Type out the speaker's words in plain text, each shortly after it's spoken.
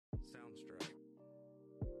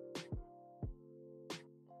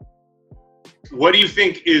What do you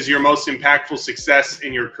think is your most impactful success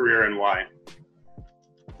in your career and why?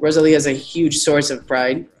 Rosalie is a huge source of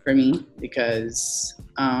pride for me because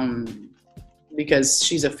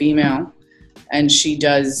she's a female and she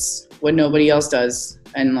does what nobody else does.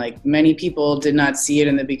 And like many people did not see it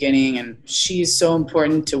in the beginning, and she's so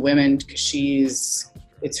important to women because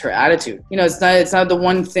it's her attitude. You know, it's not the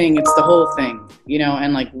one thing, it's the whole thing, you know,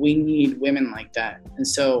 and like we need women like that. And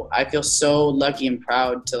so I feel so lucky and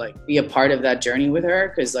proud to like be a part of that journey with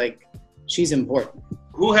her because like she's important.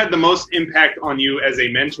 Who had the most impact on you as a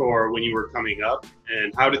mentor when you were coming up,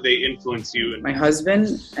 and how did they influence you? My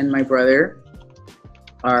husband and my brother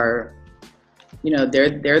are, you know,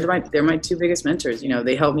 they're my two biggest mentors. You know,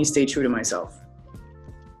 they help me stay true to myself.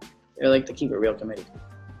 They're like the Keep It Real committee.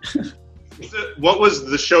 What was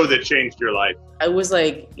the show that changed your life? I was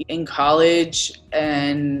like in college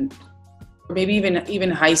and maybe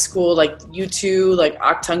even high school, like U2, like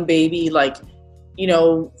Octung Baby, like, you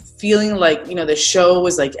know, feeling like, you know, the show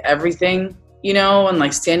was like everything, you know, and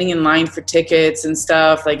like standing in line for tickets and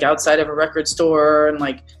stuff, like outside of a record store and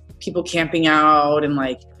like people camping out and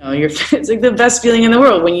like, you know, it's like the best feeling in the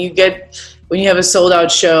world when you have a sold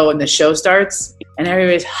out show and the show starts and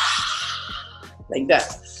everybody's like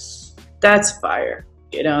that. That's fire.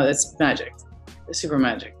 You know, that's magic. It's super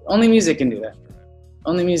magic. Only music can do that.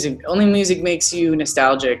 Only music makes you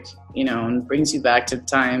nostalgic, you know, and brings you back to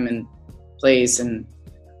time and place and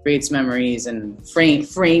creates memories and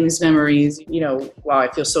frames memories. You know, wow,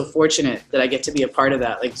 I feel so fortunate that I get to be a part of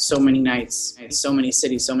that. Like so many nights, so many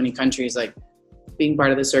cities, so many countries, like being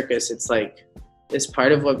part of the circus. It's like, it's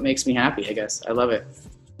part of what makes me happy, I guess. I love it,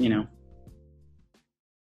 you know.